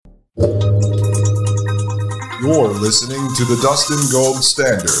You're listening to the Dustin Gold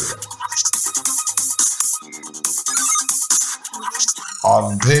Standard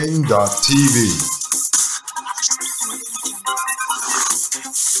on Pain.tv.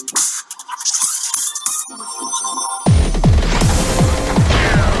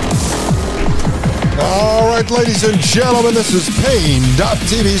 All right, ladies and gentlemen, this is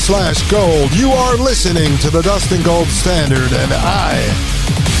Pain.tv/gold. You are listening to the Dustin Gold Standard, and I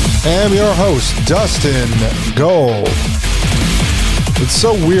am your host, Dustin Gold. It's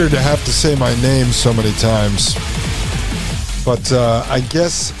so weird to have to say my name so many times, but I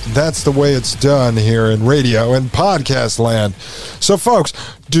guess that's the way it's done here in radio and podcast land. So, folks,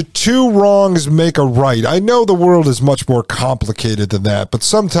 do two wrongs make a right? I know the world is much more complicated than that, but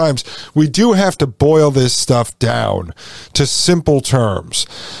sometimes we do have to boil this stuff down to simple terms,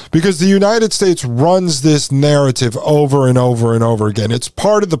 because the United States runs this narrative over and over and over again. It's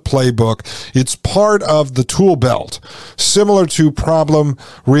part of the playbook. It's part of the tool belt, similar to problem,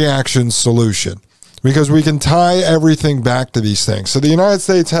 reaction, solution, because we can tie everything back to these things. So the United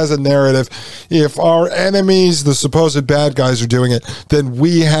States has a narrative. If our enemies, the supposed bad guys, are doing it, then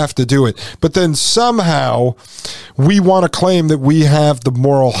we have to do it. But then somehow we want to claim that we have the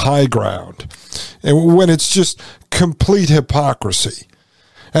moral high ground, and when it's just complete hypocrisy.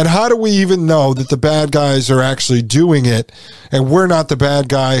 And how do we even know that the bad guys are actually doing it and we're not the bad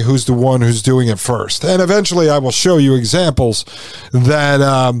guy who's the one who's doing it first? And eventually I will show you examples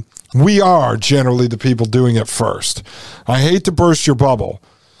that we are generally the people doing it first. I hate to burst your bubble,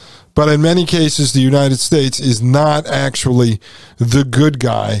 but in many cases, the United States is not actually the good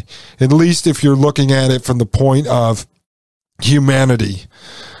guy, at least if you're looking at it from the point of humanity.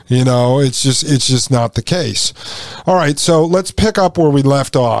 You know, it's just not the case. All right, so let's pick up where we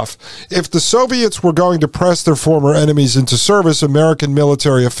left off. If the Soviets were going to press their former enemies into service, American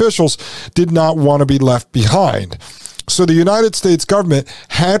military officials did not want to be left behind. So the United States government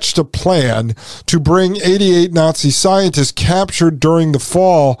hatched a plan to bring 88 Nazi scientists captured during the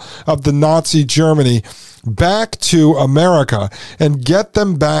fall of the Nazi Germany back to America and get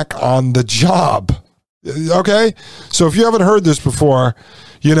them back on the job. Okay? So if you haven't heard this before,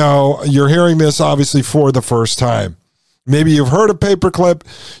 you know, you're hearing this obviously for the first time. Maybe you've heard of Paperclip.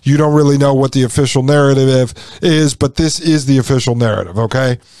 You don't really know what the official narrative is, but this is the official narrative,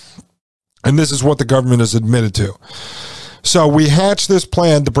 okay? And this is what the government has admitted to. So we hatched this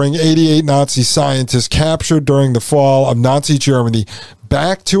plan to bring 88 Nazi scientists captured during the fall of Nazi Germany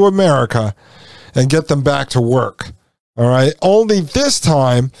back to America and get them back to work. All right. Only this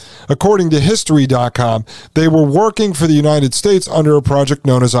time, according to History.com, they were working for the United States under a project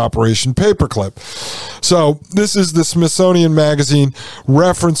known as Operation Paperclip. So this is the Smithsonian Magazine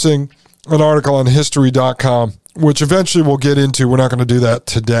referencing an article on History.com, which eventually we'll get into. We're not going to do that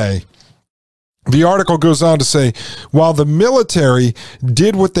today. The article goes on to say, while the military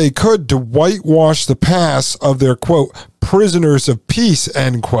did what they could to whitewash the past of their, quote, prisoners of peace,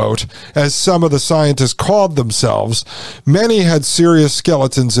 end quote, as some of the scientists called themselves, many had serious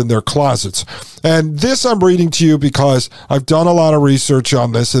skeletons in their closets. And this I'm reading to you because I've done a lot of research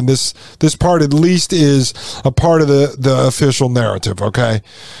on this, and this part at least is a part of the official narrative, okay?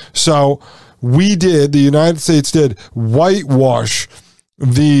 So the United States did whitewash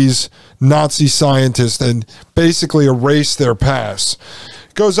these Nazi scientists and basically erase their past.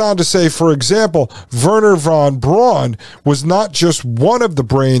 Goes on to say, for example, Werner von Braun was not just one of the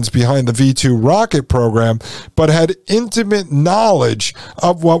brains behind the V-2 rocket program, but had intimate knowledge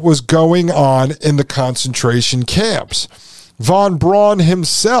of what was going on in the concentration camps. Von Braun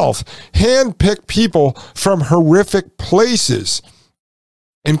himself handpicked people from horrific places,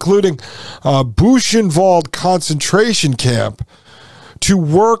 including Buchenwald concentration camp, to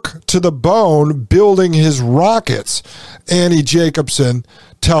work to the bone building his rockets. Annie Jacobson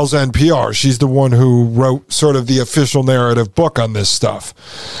tells NPR. She's the one who wrote sort of the official narrative book on this stuff.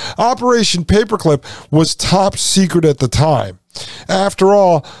 Operation Paperclip was top secret at the time. After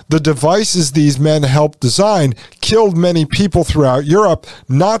all, the devices these men helped design killed many people throughout Europe,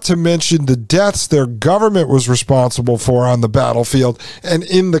 not to mention the deaths their government was responsible for on the battlefield and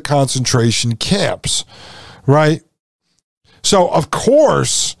in the concentration camps, right? So, of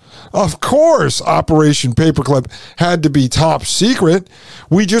course, Operation Paperclip had to be top secret.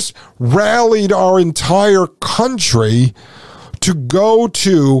 We just rallied our entire country to go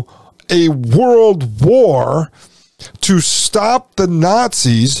to a world war to stop the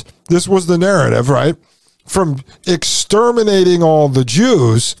Nazis. This was the narrative, right? From exterminating all the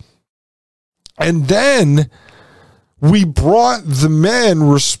Jews. And then we brought the men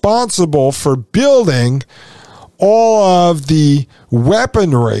responsible for building all of the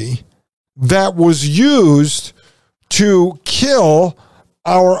weaponry that was used to kill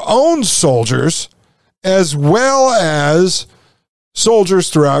our own soldiers as well as soldiers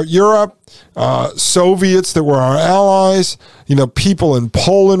throughout Europe, Soviets that were our allies, people in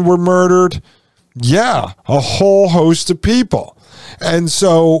Poland were murdered. Yeah, a whole host of people. And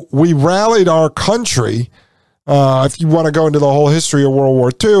so we rallied our country. If you want to go into the whole history of World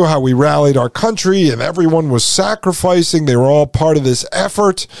War II, how we rallied our country and everyone was sacrificing. They were all part of this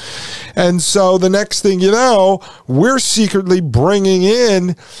effort. And so the next thing you know, we're secretly bringing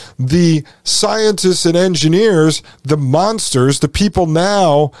in the scientists and engineers, the monsters, the people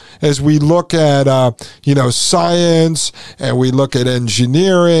now, as we look at, science and we look at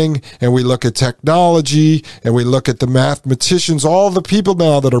engineering and we look at technology and we look at the mathematicians, all the people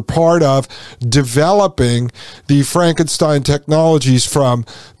now that are part of developing the Frankenstein technologies, from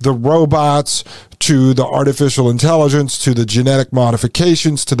the robots to the artificial intelligence to the genetic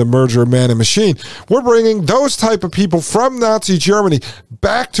modifications to the merger of man and machine. We're bringing those type of people from Nazi Germany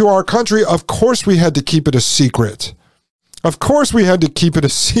back to our country. Of course, we had to keep it a secret. Of course, we had to keep it a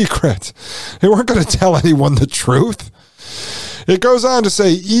secret. They weren't going to tell anyone the truth. It goes on to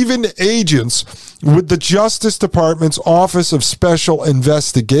say, even agents with the Justice Department's Office of Special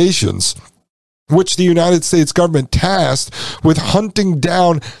Investigations, which the United States government tasked with hunting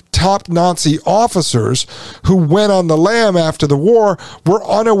down top Nazi officers who went on the lam after the war, were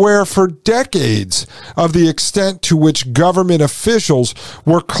unaware for decades of the extent to which government officials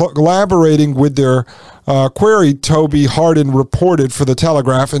were collaborating with their query, Toby Hardin reported for The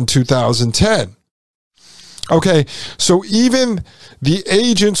Telegraph in 2010. Okay, so even the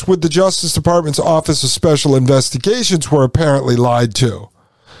agents with the Justice Department's Office of Special Investigations were apparently lied to,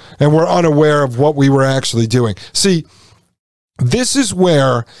 and we're unaware of what we were actually doing. See, this is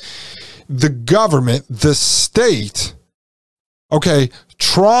where the government, the state,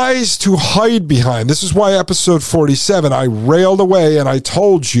 tries to hide behind. This is why episode 47, I railed away and I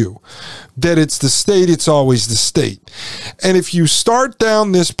told you that it's the state, it's always the state. And if you start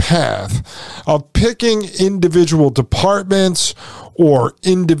down this path of picking individual departments or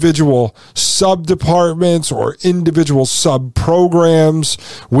individual sub-departments or individual sub-programs,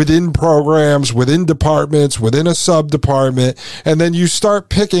 within departments, within a sub-department, and then you start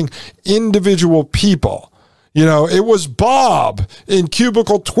picking individual people. It was Bob in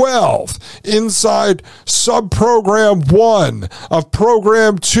Cubicle 12 inside Subprogram 1 of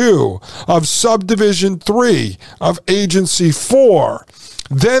Program 2 of Subdivision 3 of Agency 4.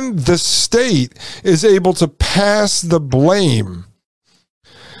 Then the state is able to pass the blame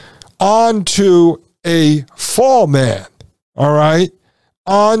onto a fall man, all right,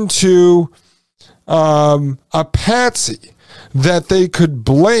 onto a patsy that they could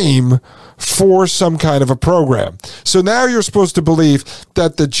blame for some kind of a program. So now you're supposed to believe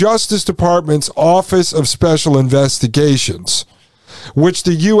that the Justice Department's Office of Special Investigations, which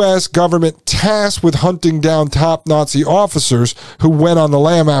the U.S. government tasked with hunting down top Nazi officers who went on the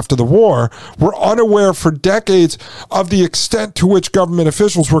lam after the war, were unaware for decades of the extent to which government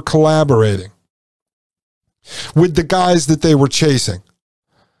officials were collaborating with the guys that they were chasing.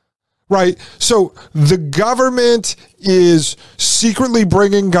 Right? So the government is secretly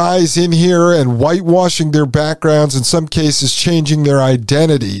bringing guys in here and whitewashing their backgrounds, in some cases changing their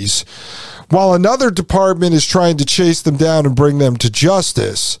identities, while another department is trying to chase them down and bring them to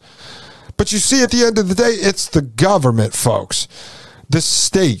justice. But you see, at the end of the day, it's the government, folks. The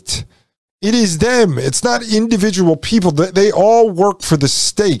state. It is them. It's not individual people. They all work for the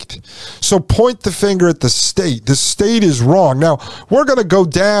state. So point the finger at the state. The state is wrong. Now, we're going to go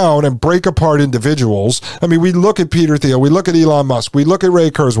down and break apart individuals. I mean, we look at Peter Thiel. We look at Elon Musk. We look at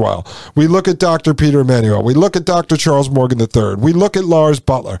Ray Kurzweil. We look at Dr. Peter Emanuel. We look at Dr. Charles Morgan III. We look at Lars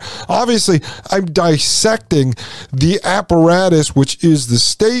Butler. Obviously, I'm dissecting the apparatus, which is the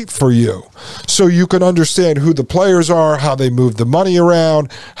state, for you, so you can understand who the players are, how they move the money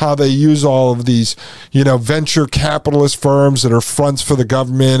around, how they use all of these, venture capitalist firms that are fronts for the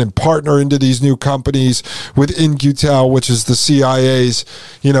government and partner into these new companies with In-Q-Tel, which is the CIA's,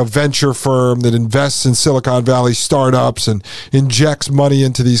 venture firm that invests in Silicon Valley startups and injects money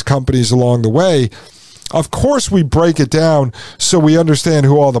into these companies along the way. Of course, we break it down so we understand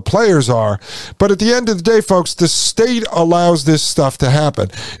who all the players are. But at the end of the day, folks, the state allows this stuff to happen.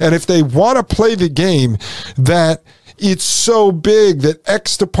 And if they want to play the game that it's so big that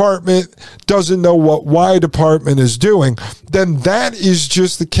X department doesn't know what Y department is doing, then that is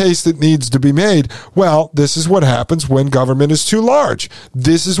just the case that needs to be made. Well, this is what happens when government is too large.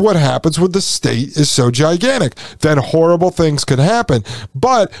 This is what happens when the state is so gigantic. Then horrible things can happen.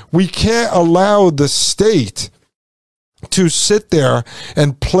 But we can't allow the state to sit there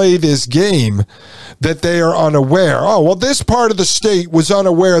and play this game that they are unaware. Oh, well, this part of the state was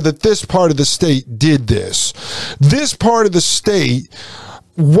unaware that this part of the state did this. This part of the state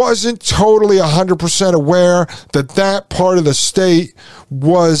wasn't totally 100% aware that that part of the state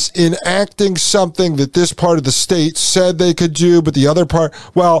was enacting something that this part of the state said they could do, but the other part,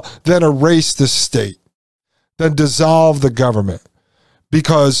 well, then erase the state, then dissolve the government.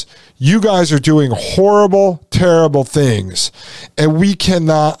 Because you guys are doing horrible, terrible things, and we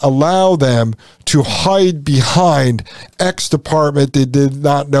cannot allow them to hide behind X department that did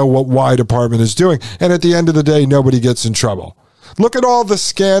not know what Y department is doing. And at the end of the day, nobody gets in trouble. Look at all the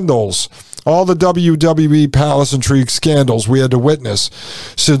scandals, all the WWE Palace Intrigue scandals we had to witness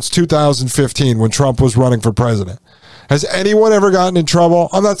since 2015 when Trump was running for president. Has anyone ever gotten in trouble?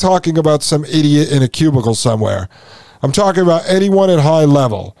 I'm not talking about some idiot in a cubicle somewhere. I'm talking about anyone at high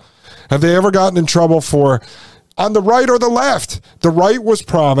level. Have they ever gotten in trouble for, on the right or the left? The right was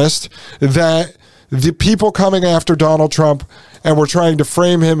promised that the people coming after Donald Trump and were trying to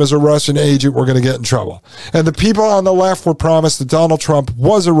frame him as a Russian agent were going to get in trouble. And the people on the left were promised that Donald Trump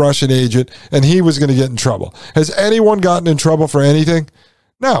was a Russian agent and he was going to get in trouble. Has anyone gotten in trouble for anything?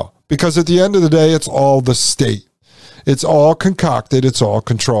 No, because at the end of the day, it's all the state. It's all concocted. It's all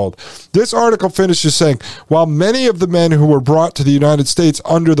controlled. This article finishes saying, while many of the men who were brought to the United States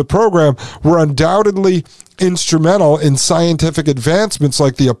under the program were undoubtedly instrumental in scientific advancements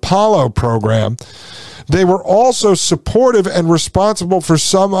like the Apollo program, they were also supportive and responsible for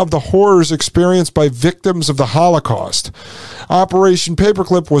some of the horrors experienced by victims of the Holocaust. Operation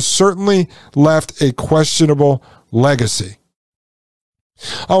Paperclip was certainly left a questionable legacy.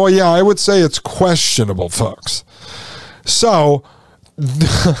 Oh, well, yeah, I would say it's questionable, folks. So,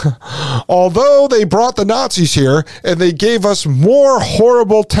 although they brought the Nazis here and they gave us more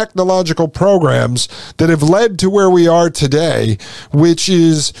horrible technological programs that have led to where we are today, which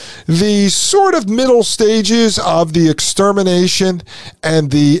is the sort of middle stages of the extermination and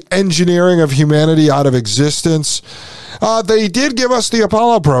the engineering of humanity out of existence, they did give us the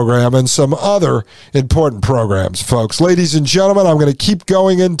Apollo program and some other important programs, folks. Ladies and gentlemen, I'm going to keep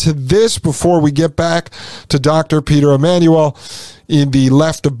going into this before we get back to Dr. Peter Emanuel in the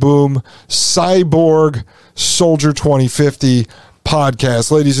Left of Boom Cyborg Soldier 2050 podcast.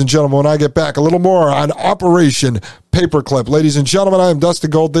 Ladies and gentlemen, when I get back, a little more on Operation Paperclip. Ladies and gentlemen, I am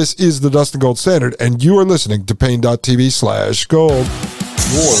Dustin Gold. This is the Dustin Gold Standard, and you are listening to Pain.tv/gold.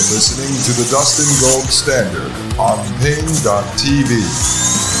 You're listening to the Dustin Gold Standard on Pain.tv.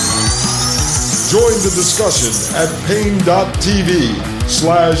 Join the discussion at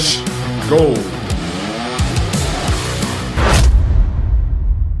Pain.tv/gold.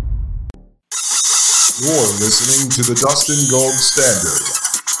 You're listening to the Dustin Gold Standard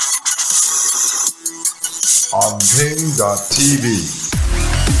on Pain.tv.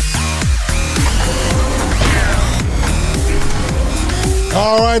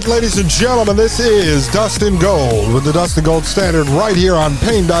 All right, ladies and gentlemen, this is Dustin Gold with the Dustin Gold Standard right here on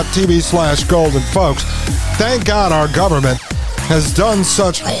Pain.tv/gold. And folks, thank God our government has done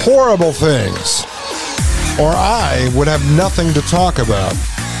such horrible things, or I would have nothing to talk about.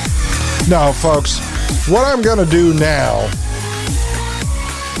 Now, folks, what I'm going to do now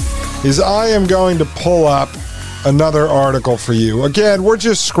is I am going to pull up another article for you. Again, we're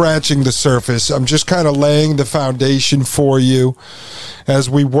just scratching the surface. I'm just kind of laying the foundation for you as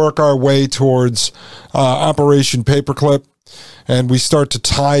we work our way towards Operation Paperclip, and we start to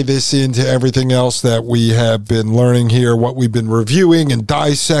tie this into everything else that we have been learning here, what we've been reviewing and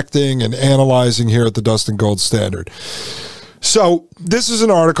dissecting and analyzing here at the Dustin Gold Standard. So this is an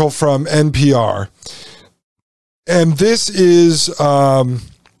article from NPR, and this is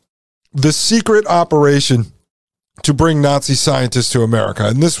the secret operation to bring Nazi scientists to America.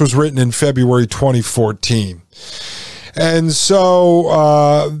 And this was written in February 2014. And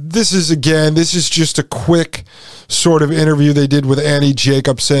so this is just a quick sort of interview they did with Annie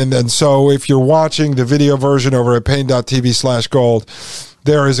Jacobson. And so if you're watching the video version over at Pain.tv/gold,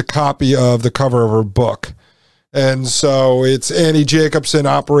 there is a copy of the cover of her book. And so it's Annie Jacobson,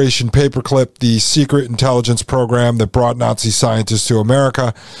 Operation Paperclip, the secret intelligence program that brought Nazi scientists to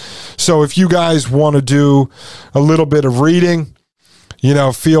America. So if you guys want to do a little bit of reading,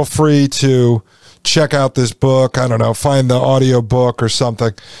 feel free to check out this book. I don't know, find the audio book or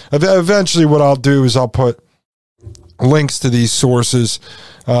something. Eventually what I'll do is I'll put links to these sources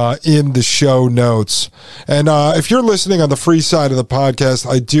in the show notes. And if you're listening on the free side of the podcast,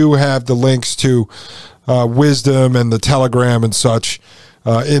 I do have the links to Wisdom and the Telegram and such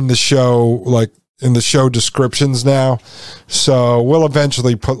in the show, like in the show descriptions now. So we'll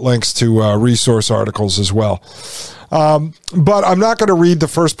eventually put links to resource articles as well. But I'm not going to read the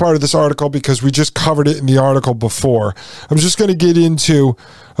first part of this article because we just covered it in the article before. I'm just going to get into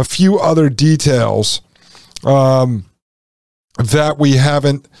a few other details that we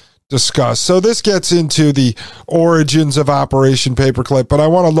haven't discussed. So this gets into the origins of Operation Paperclip, but I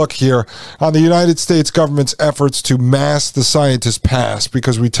want to look here on the United States government's efforts to mask the scientist past,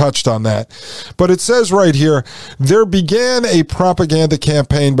 because we touched on that. But it says right here, there began a propaganda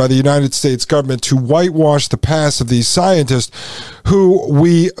campaign by the United States government to whitewash the past of these scientists who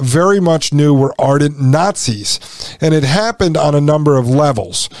we very much knew were ardent Nazis. And it happened on a number of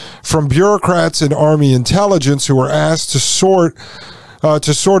levels, from bureaucrats in Army intelligence who were asked to sort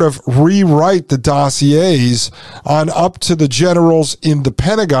of rewrite the dossiers on up to the generals in the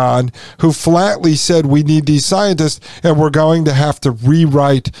Pentagon who flatly said, we need these scientists and we're going to have to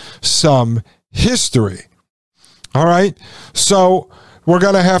rewrite some history. All right. So we're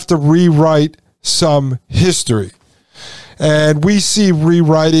going to have to rewrite some history. And we see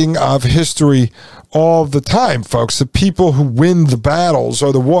rewriting of history all the time, folks. The people who win the battles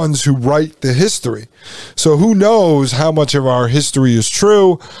are the ones who write the history. So who knows how much of our history is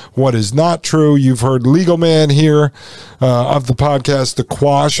true, what is not true. You've heard Legal Man here of the podcast, The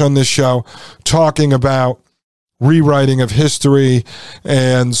Quash, on this show, talking about rewriting of history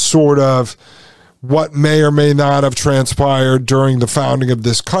and sort of what may or may not have transpired during the founding of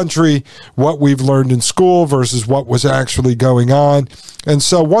this country, what we've learned in school versus what was actually going on. And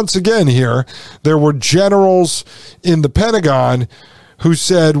so once again here, there were generals in the Pentagon who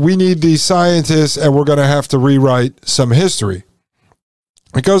said, we need these scientists and we're going to have to rewrite some history.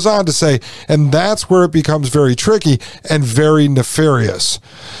 It goes on to say, and that's where it becomes very tricky and very nefarious.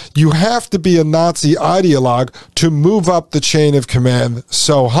 You have to be a Nazi ideologue to move up the chain of command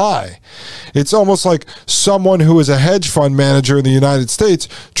so high. It's almost like someone who is a hedge fund manager in the United States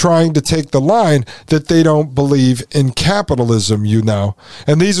trying to take the line that they don't believe in capitalism, you know.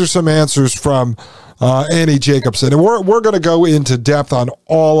 And these are some answers from Annie Jacobson. And we're going to go into depth on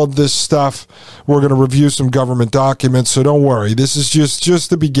all of this stuff. We're going to review some government documents, so don't worry. This is just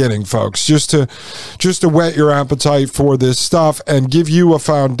the beginning, folks, just to whet your appetite for this stuff and give you a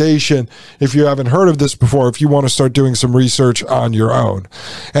foundation if you haven't heard of this before, if you want to start doing some research on your own.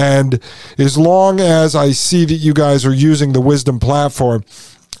 And as long as I see that you guys are using the Wisdom platform,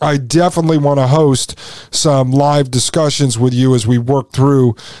 I definitely want to host some live discussions with you as we work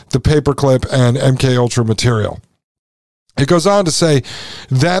through the Paperclip and MK Ultra material. It goes on to say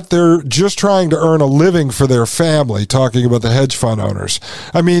that they're just trying to earn a living for their family, talking about the hedge fund owners.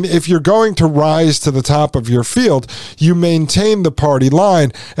 I mean, if you're going to rise to the top of your field, you maintain the party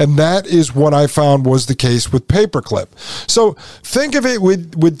line, and that is what I found was the case with Paperclip. So think of it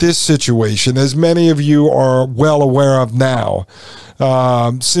with this situation, as many of you are well aware of now,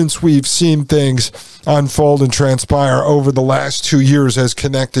 since we've seen things unfold and transpire over the last 2 years as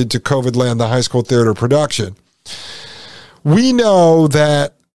connected to COVID Land, the high school theater production. We know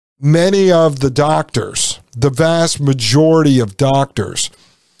that many of the doctors, the vast majority of doctors,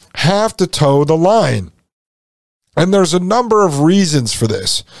 have to toe the line. And there's a number of reasons for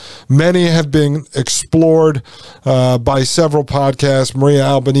this. Many have been explored by several podcasts. Maria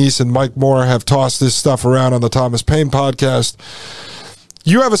Albanese and Mike Moore have tossed this stuff around on the Thomas Paine podcast.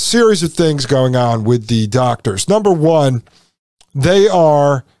 You have a series of things going on with the doctors. Number one, they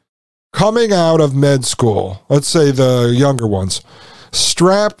are coming out of med school, let's say the younger ones,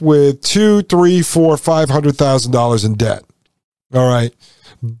 strapped with $200,000, $300,000, $400,000, $500,000 in debt. All right.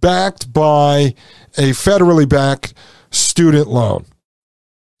 Backed by a federally backed student loan.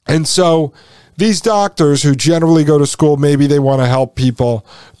 And so these doctors who generally go to school, maybe they want to help people,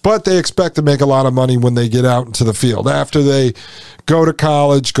 but they expect to make a lot of money when they get out into the field. After they go to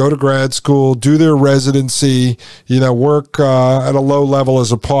college, go to grad school, do their residency, work at a low level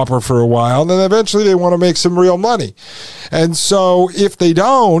as a pauper for a while, and then eventually they want to make some real money. And so if they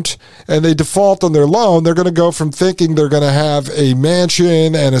don't, and they default on their loan, they're going to go from thinking they're going to have a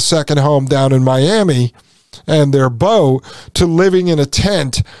mansion and a second home down in Miami and their boat to living in a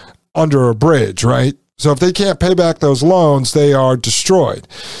tent under a bridge, right? So if they can't pay back those loans, they are destroyed.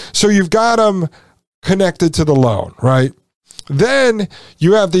 So you've got them connected to the loan, right? Then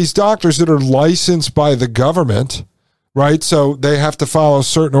you have these doctors that are licensed by the government, right? So they have to follow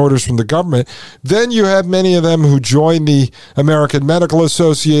certain orders from the government. Then you have many of them who join the American Medical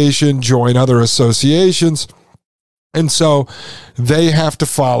Association, join other associations, and so they have to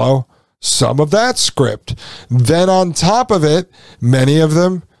follow some of that script. Then on top of it, many of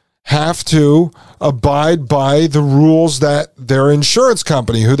them have to abide by the rules that their insurance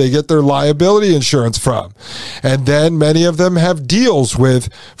company, who they get their liability insurance from. And then many of them have deals with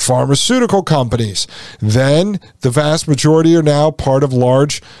pharmaceutical companies. Then the vast majority are now part of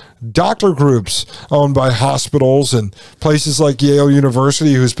large doctor groups owned by hospitals and places like Yale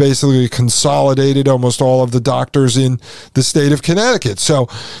University, who's basically consolidated almost all of the doctors in the state of Connecticut. So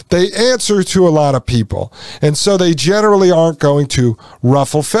they answer to a lot of people. And so they generally aren't going to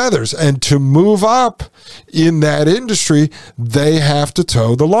ruffle feathers. And to move up in that industry, they have to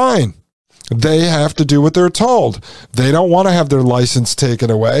toe the line. They have to do what they're told. They don't want to have their license taken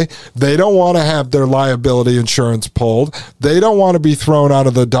away. They don't want to have their liability insurance pulled. They don't want to be thrown out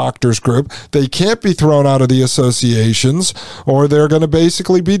of the doctors group. They can't be thrown out of the associations, or they're going to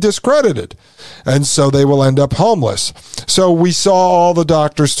basically be discredited. And so they will end up homeless. So we saw all the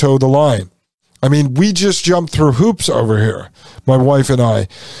doctors toe the line. I mean, we just jumped through hoops over here, my wife and I,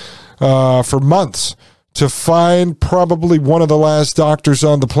 for months, to find probably one of the last doctors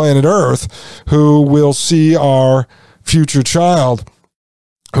on the planet Earth who will see our future child,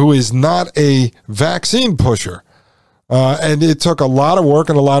 who is not a vaccine pusher. And it took a lot of work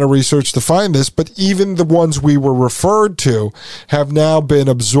and a lot of research to find this, but even the ones we were referred to have now been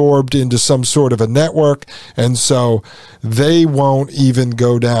absorbed into some sort of a network, and so they won't even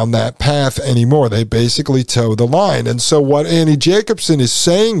go down that path anymore. They basically toe the line. And so what Annie Jacobson is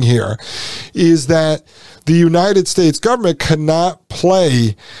saying here is that the United States government cannot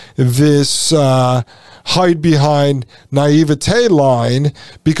play this hide behind naivete line,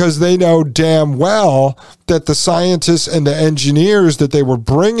 because they know damn well that the scientists and the engineers that they were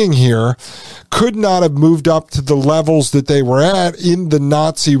bringing here could not have moved up to the levels that they were at in the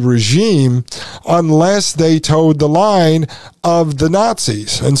Nazi regime unless they towed the line of the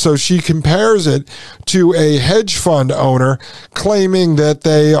Nazis. And so she compares it to a hedge fund owner claiming that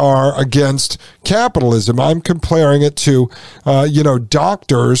they are against capitalism. I'm comparing it to,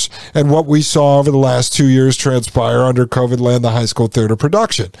 doctors and what we saw over the last 2 years transpire under COVID land, the high school theater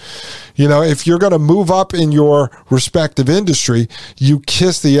production. You know, if you're going to move up in your respective industry, you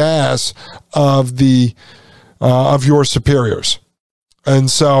kiss the ass of your superiors. And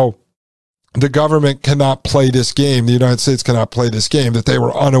so the government cannot play this game. The United States cannot play this game, that they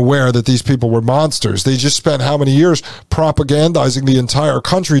were unaware that these people were monsters. They just spent how many years propagandizing the entire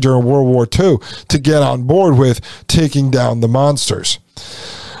country during World War II to get on board with taking down the monsters.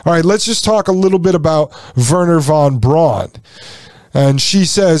 All right, let's just talk a little bit about Wernher von Braun. And she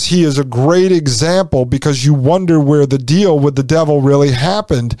says he is a great example because you wonder where the deal with the devil really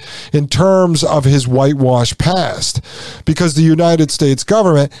happened in terms of his whitewash past. Because the United States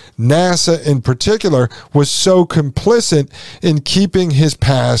government, NASA in particular, was so complicit in keeping his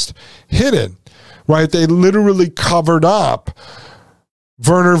past hidden, right? They literally covered up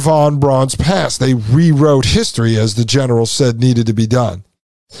Wernher von Braun's past. They rewrote history, as the general said needed to be done.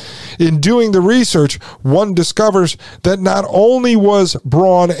 In doing the research, one discovers that not only was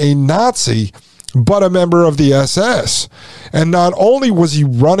Braun a Nazi, but a member of the SS. And not only was he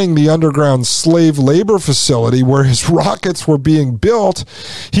running the underground slave labor facility where his rockets were being built,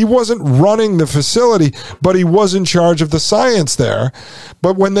 he wasn't running the facility, but he was in charge of the science there.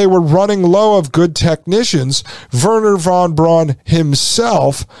 But when they were running low of good technicians, Wernher von Braun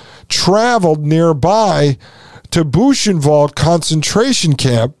himself traveled nearby to Buchenwald concentration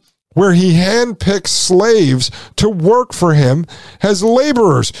camp, where he handpicked slaves to work for him as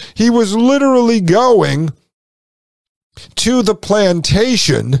laborers. He was literally going to the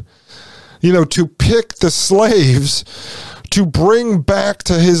plantation, to pick the slaves to bring back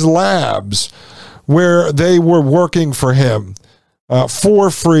to his labs where they were working for him for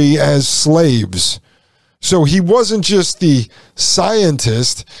free as slaves. So he wasn't just the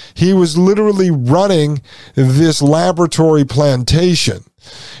scientist, he was literally running this laboratory plantation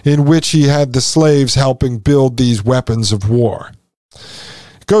in which he had the slaves helping build these weapons of war.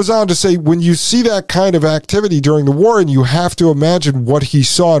 It goes on to say, when you see that kind of activity during the war, and you have to imagine what he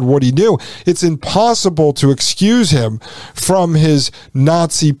saw and what he knew, it's impossible to excuse him from his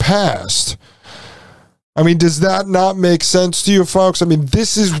Nazi past. I mean, does that not make sense to you, folks? I mean,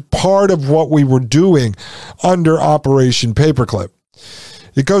 this is part of what we were doing under Operation Paperclip.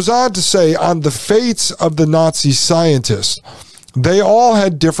 It goes on to say, on the fates of the Nazi scientists, they all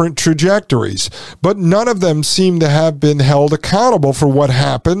had different trajectories, but none of them seem to have been held accountable for what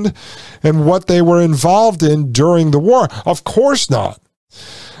happened and what they were involved in during the war. Of course not.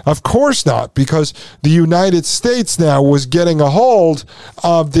 Of course not, because the United States now was getting a hold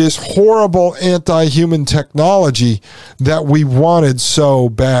of this horrible anti-human technology that we wanted so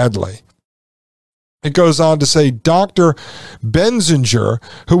badly. It goes on to say Dr. Benzinger,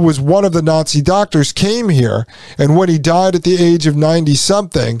 who was one of the Nazi doctors, came here, and when he died at the age of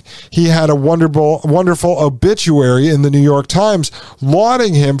 90-something, he had a wonderful obituary in the New York Times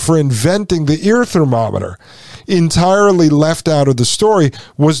lauding him for inventing the ear thermometer. Entirely left out of the story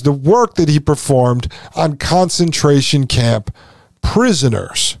was the work that he performed on concentration camp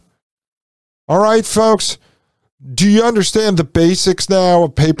prisoners. All right, folks. Do you understand the basics now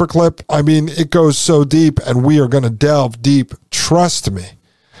of Paperclip? I mean, it goes so deep, and we are going to delve deep. Trust me.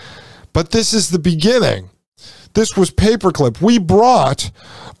 But this is the beginning. This was Paperclip. We brought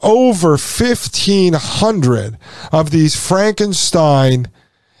over 1,500 of these Frankenstein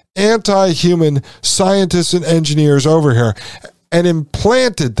anti-human scientists and engineers over here and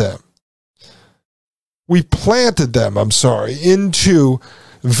implanted them. We planted them, into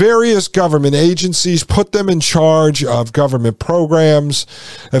various government agencies, put them in charge of government programs,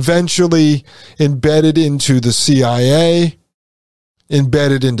 eventually embedded into the CIA,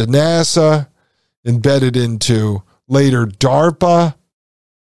 embedded into NASA, embedded into later DARPA.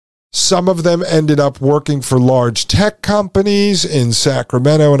 Some of them ended up working for large tech companies in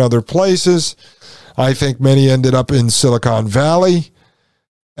Sacramento and other places. I think many ended up in Silicon Valley.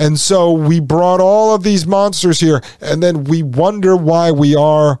 And so we brought all of these monsters here, and then we wonder why we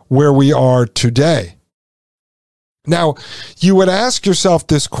are where we are today. Now, you would ask yourself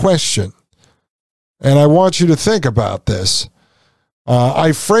this question, and I want you to think about this.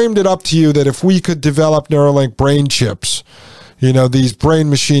 I framed it up to you that if we could develop Neuralink brain chips, these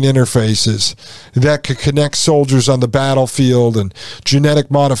brain-machine interfaces that could connect soldiers on the battlefield and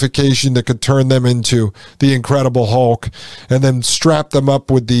genetic modification that could turn them into the Incredible Hulk, and then strap them up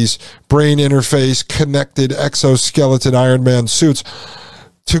with these brain interface connected exoskeleton Iron Man suits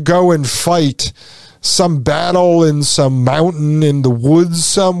to go and fight some battle in some mountain in the woods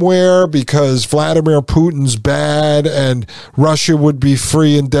somewhere because Vladimir Putin's bad and Russia would be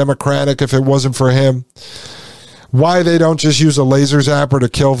free and democratic if it wasn't for him. Why they don't just use a laser zapper to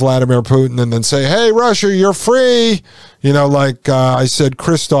kill Vladimir Putin and then say, hey, Russia, you're free. Like I said,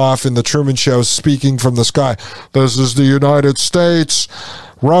 Christoph in the Truman Show speaking from the sky. This is the United States.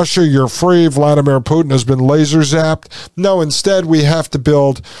 Russia, you're free. Vladimir Putin has been laser zapped. No, instead, we have to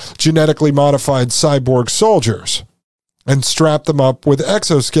build genetically modified cyborg soldiers and strap them up with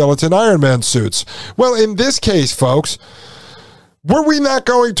exoskeleton Iron Man suits. Well, in this case, folks, were we not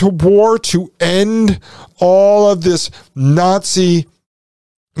going to war to end all of this Nazi,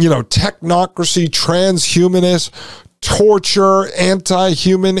 technocracy, transhumanist, torture,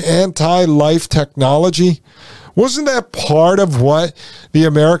 anti-human, anti-life technology? Wasn't that part of what the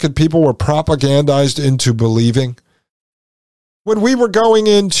American people were propagandized into believing? When we were going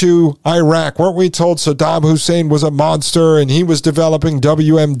into Iraq, weren't we told Saddam Hussein was a monster and he was developing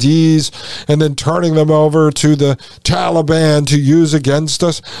WMDs and then turning them over to the Taliban to use against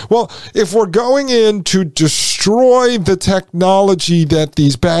us? Well, if we're going in to destroy the technology that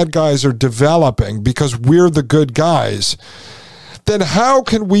these bad guys are developing because we're the good guys, then how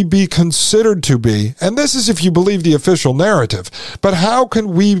can we be considered to be, and this is if you believe the official narrative, but how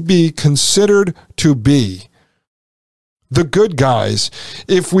can we be considered to be the good guys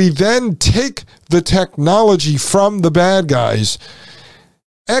if we then take the technology from the bad guys,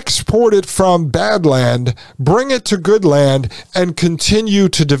 export it from bad land, bring it to good land, and continue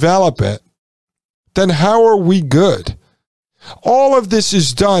to develop it? Then how are we good? All of this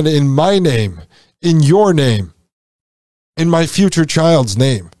is done in my name, in your name, in my future child's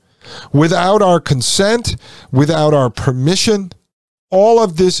name. Without our consent, without our permission, all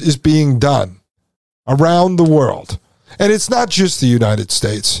of this is being done around the world. And it's not just the United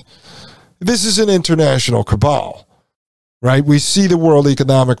States. This is an international cabal, right? We see the World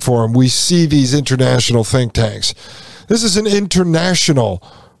Economic Forum. We see these international think tanks. This is an international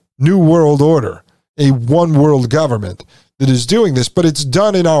new world order, a one world government that is doing this, but it's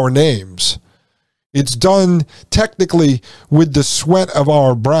done in our names. It's done technically with the sweat of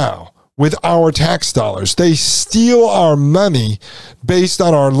our brow, with our tax dollars. They steal our money based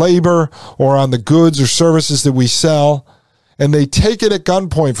on our labor or on the goods or services that we sell, and they take it at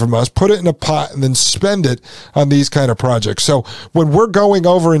gunpoint from us, put it in a pot, and then spend it on these kind of projects. So when we're going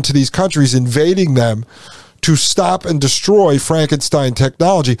over into these countries, invading them to stop and destroy Frankenstein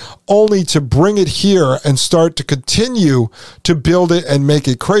technology, only to bring it here and start to continue to build it and make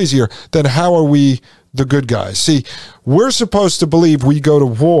it crazier, then how are we the good guys? See, we're supposed to believe we go to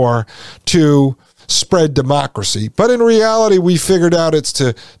war to spread democracy, but in reality, we figured out it's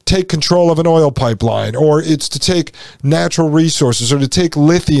to take control of an oil pipeline, or it's to take natural resources, or to take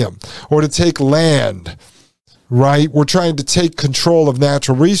lithium, or to take land, right? We're trying to take control of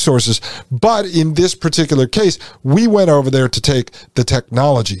natural resources. But in this particular case, we went over there to take the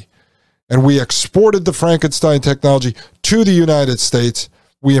technology. And we exported the Frankenstein technology to the United States.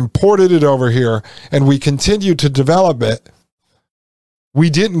 We imported it over here, and we continued to develop it. We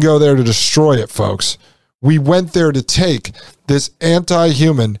didn't go there to destroy it, folks. We went there to take this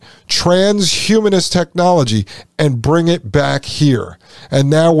anti-human, transhumanist technology and bring it back here. And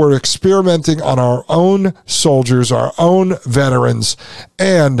now we're experimenting on our own soldiers, our own veterans,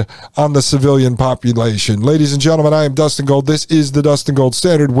 and on the civilian population. Ladies and gentlemen, I am Dustin Gold. This is the Dustin Gold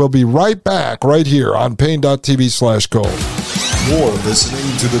Standard. We'll be right back right here on Pain.tv/gold. You're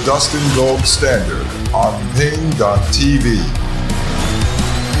listening to the Dustin Gold Standard on Pain.tv.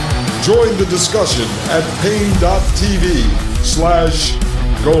 Join the discussion at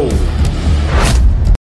Pain.tv/gold.